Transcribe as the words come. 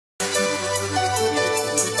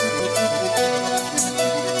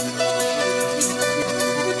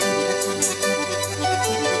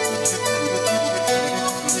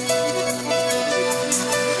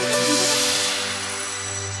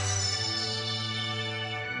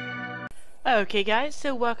Okay guys,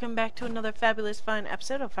 so welcome back to another fabulous fun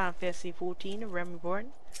episode of Final Fantasy 14 Reborn.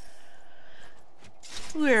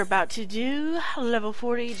 We're about to do level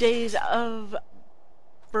 40 days of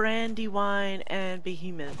Brandywine and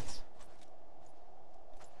Behemoths.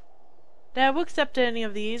 Now we'll accept any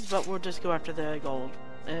of these, but we'll just go after the gold.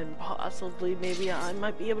 And possibly, maybe I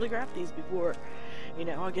might be able to grab these before,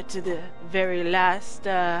 I'll get to the very last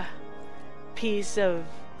piece of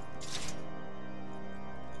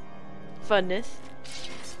funness.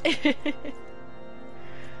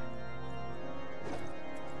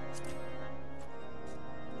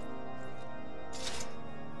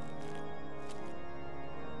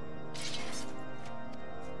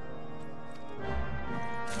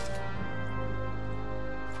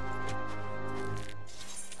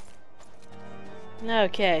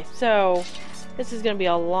 Okay, so this is gonna be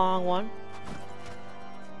a long one.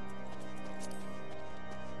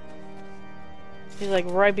 He's like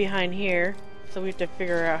right behind here, so we have to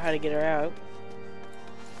figure out how to get her out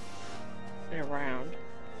and around.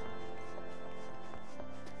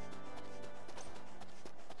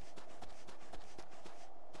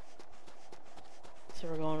 So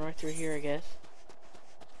we're going right through here, I guess.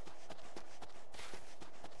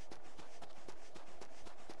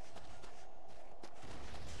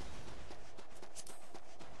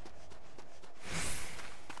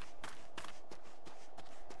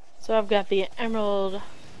 So I've got the Emerald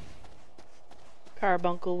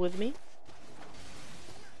Carbuncle with me.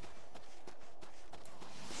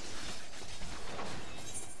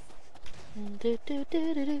 Do do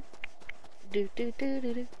do do do do do do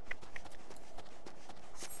do do.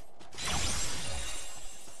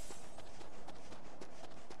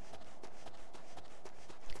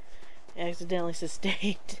 Accidentally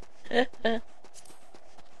sustained.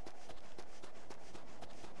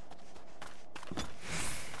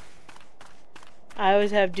 I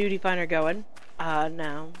always have Duty Finder going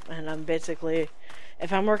now, and I'm basically,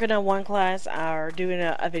 if I'm working on one class or doing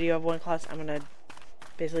a video of one class, I'm gonna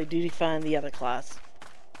basically Duty Find the other class.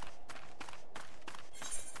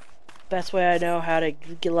 Best way I know how to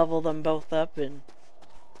level them both up and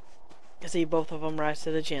see both of them rise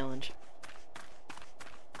to the challenge.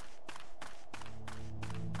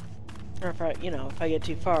 Or if I, if I get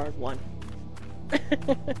too far in one.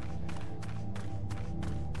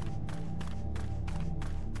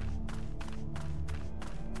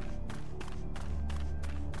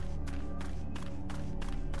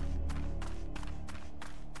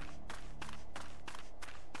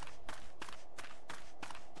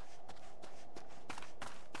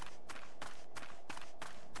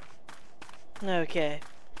 Okay,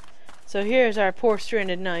 so here's our poor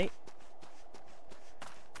stranded knight.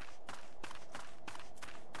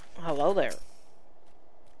 Hello there.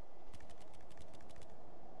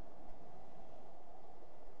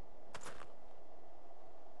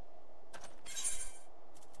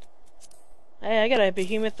 Hey, I got a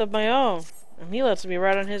behemoth of my own, and he lets me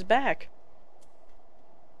ride on his back.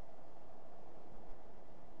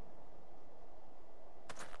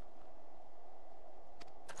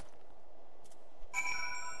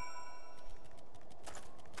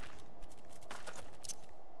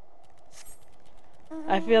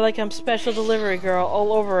 I feel like I'm Special Delivery Girl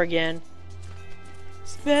all over again.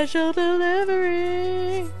 Special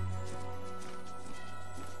Delivery!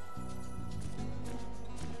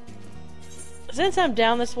 Since I'm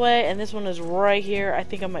down this way, and this one is right here, I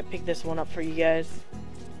think I might pick this one up for you guys.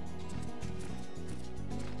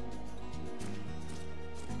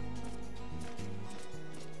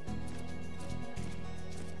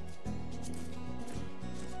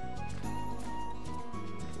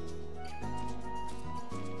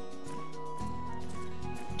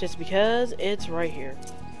 Just because it's right here.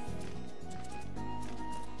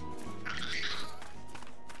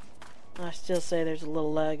 I still say there's a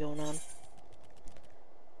little lag going on.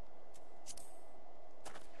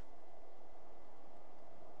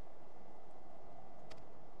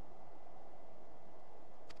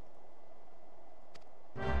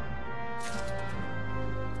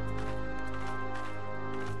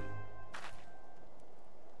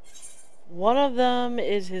 One of them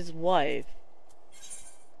is his wife.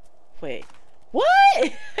 Wait, what?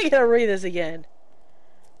 I gotta read this again.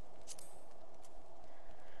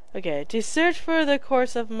 Okay, to search for the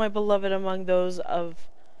course of my beloved among those of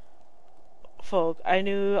folk I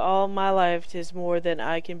knew all my life, 'tis more than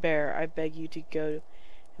I can bear. I beg you to go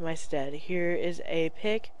in my stead. Here is a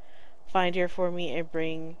pick. Find her for me and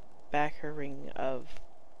bring back her ring of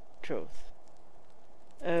truth.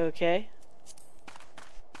 Okay.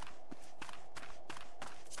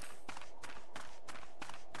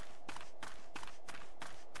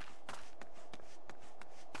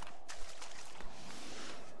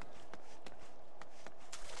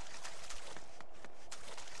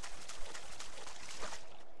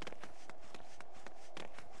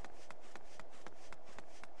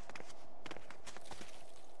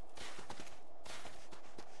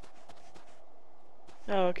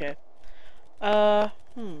 Oh, okay. I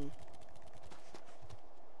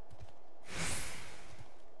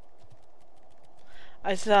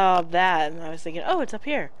saw that and I was thinking, oh, it's up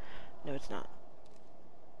here. No, it's not.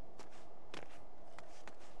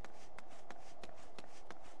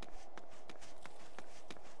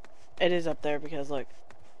 It is up there because, look,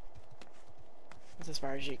 that's as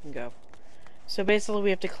far as you can go. So basically we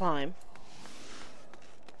have to climb.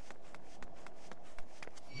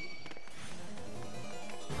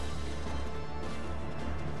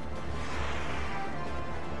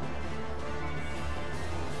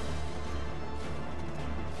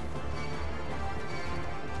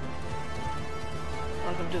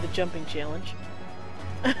 Welcome to the jumping challenge.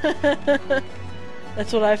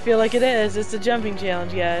 That's what I feel like it is. It's a jumping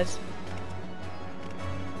challenge, guys.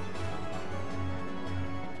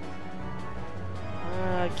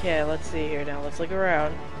 Okay, let's see here now. Let's look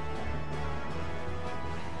around.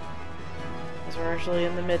 Because we're actually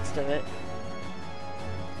in the midst of it.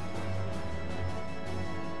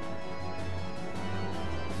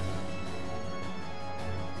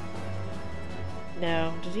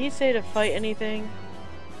 Now, did he say to fight anything?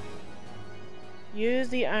 Use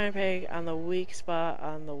the iron peg on the weak spot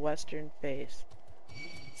on the western face.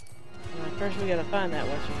 Well, first we gotta find that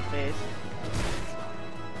western face.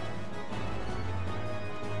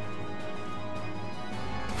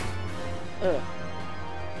 Ugh.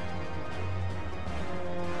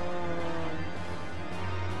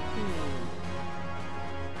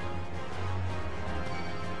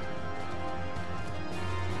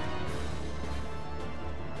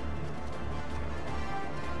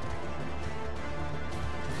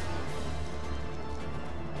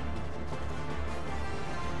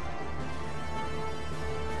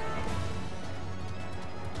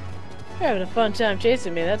 You're having a fun time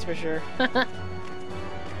chasing me, that's for sure.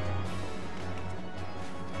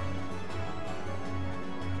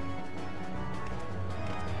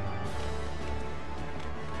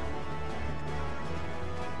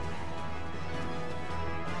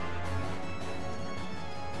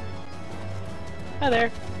 Hi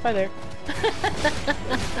there. Hi there.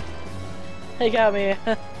 They got me.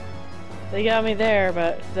 They got me there,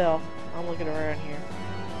 but still, I'm looking around here.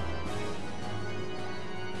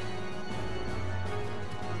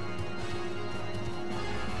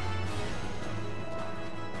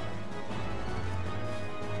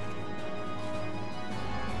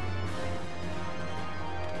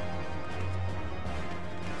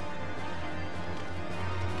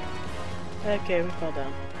 Okay, we fell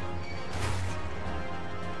down.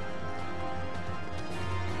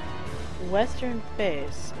 Western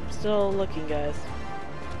face. I'm still looking, guys.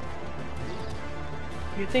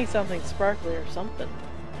 You think something sparkly or something.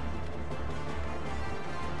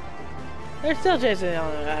 They're still chasing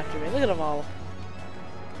on after me. Look at them all.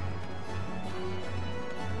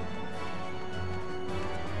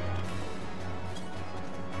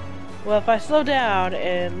 Well, if I slow down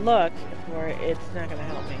and look for it, it's not going to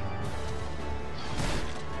help me.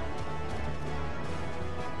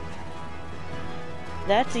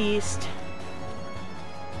 That's east.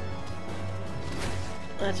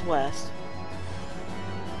 That's west.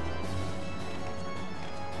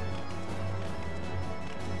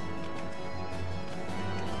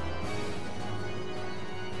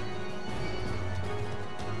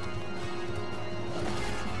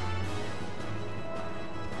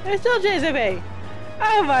 They're still chasing me!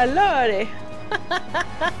 Oh my lordy!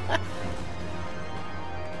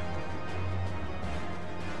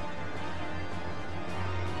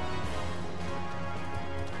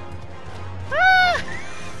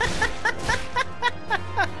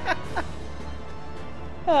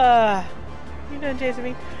 You done chasing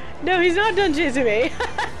me? No, he's not done chasing me.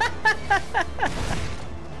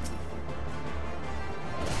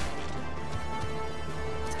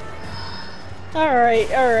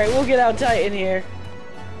 Alright, we'll get out tight in here.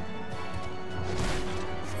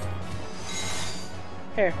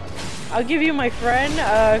 Here, I'll give you my friend,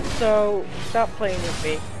 so stop playing with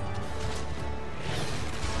me.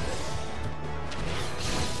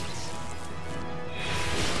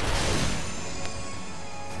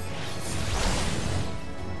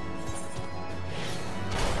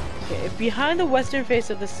 Behind the western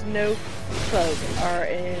face of the snow cloak are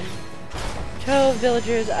in tow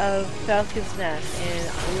villagers of Falcon's Nest, and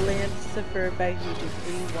Lancifer begs you to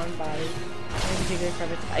free one body in particular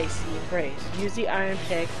from its icy embrace. Use the iron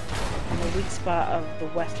pick on the weak spot of the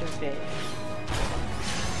western face.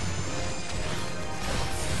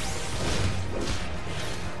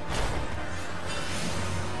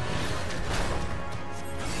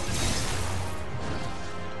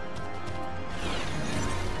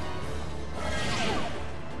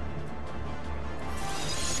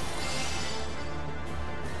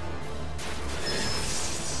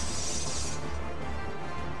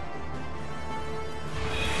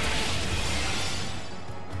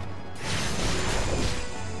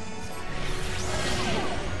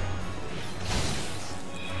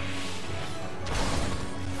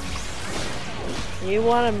 He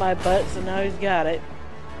wanted my butt, so now he's got it.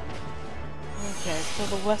 Okay, so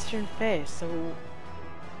the western face, so...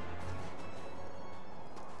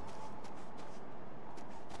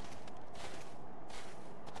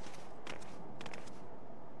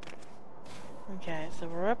 Okay, so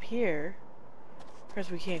we're up here. Of course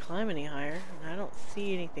we can't climb any higher, and I don't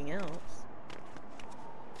see anything else.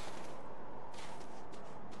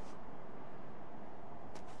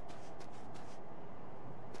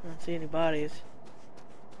 I don't see any bodies.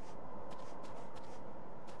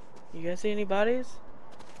 You guys see any bodies?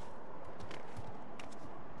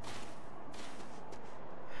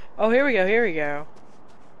 Oh, here we go, here we go.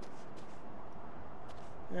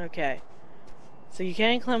 Okay. So you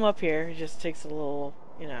can climb up here, it just takes a little,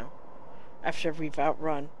 you know, after we've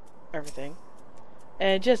outrun everything.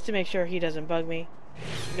 And just to make sure he doesn't bug me,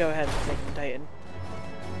 go ahead and take him Titan.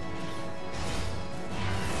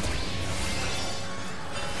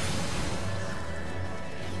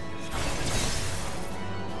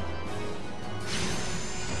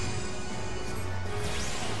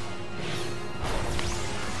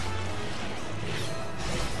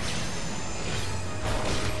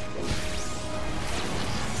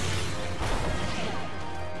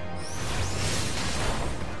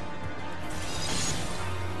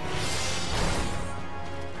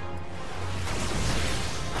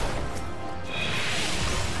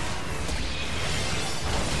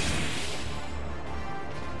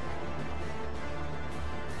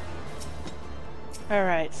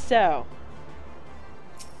 Alright, so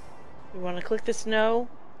we want to click the snow,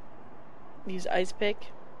 use ice pick.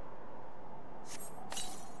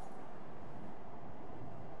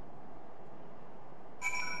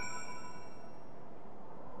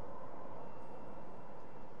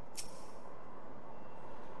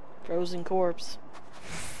 Frozen corpse.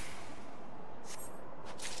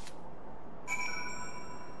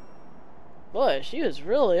 Boy, she was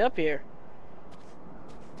really up here.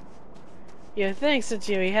 You think since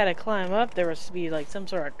you had to climb up, there was to be like some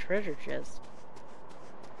sort of treasure chest.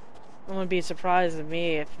 I wouldn't be surprised to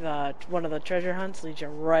me if one of the treasure hunts leads you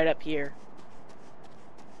right up here.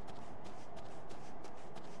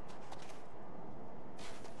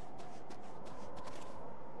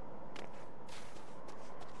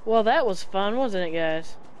 Well, that was fun, wasn't it,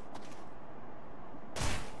 guys?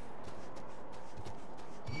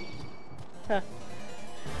 Huh.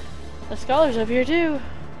 The scholar's up here too.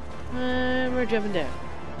 And we're jumping down.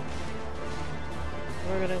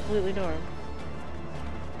 We're gonna completely ignore him.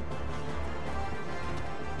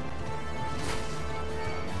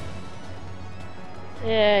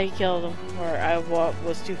 Yeah, he killed him. Or I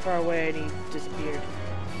was too far away and he disappeared.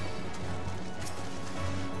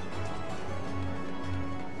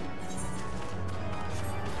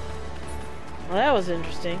 Well, that was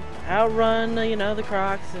interesting. Outrun, you know, the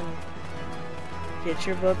crocs and get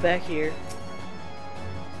your butt back here.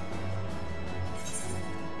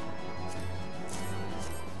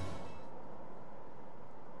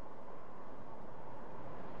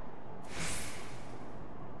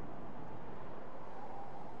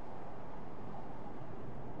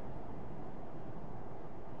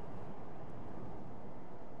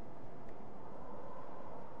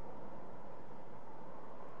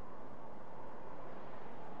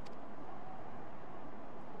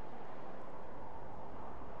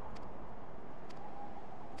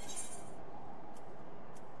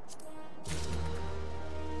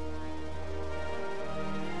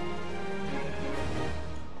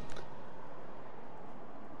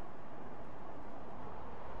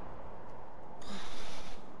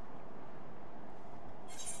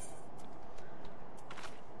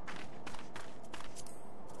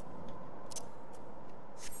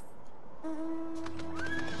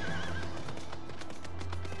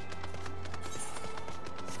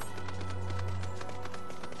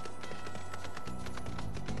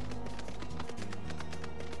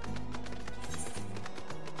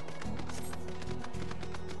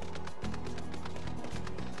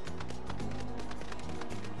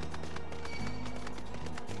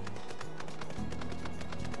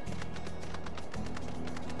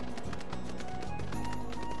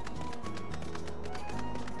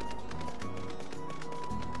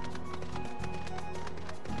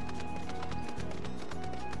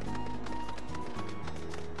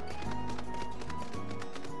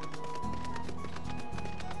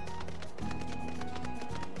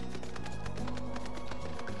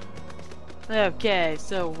 Okay,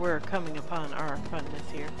 so we're coming upon our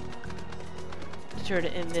funness here. To try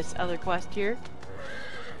to end this other quest here.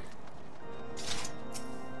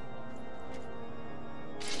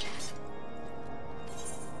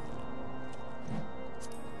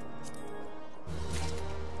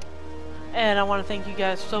 And I want to thank you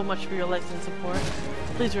guys so much for your likes and support.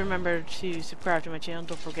 Please remember to subscribe to my channel.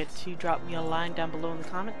 Don't forget to drop me a line down below in the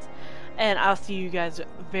comments. And I'll see you guys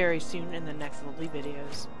very soon in the next lovely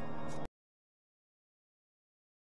videos.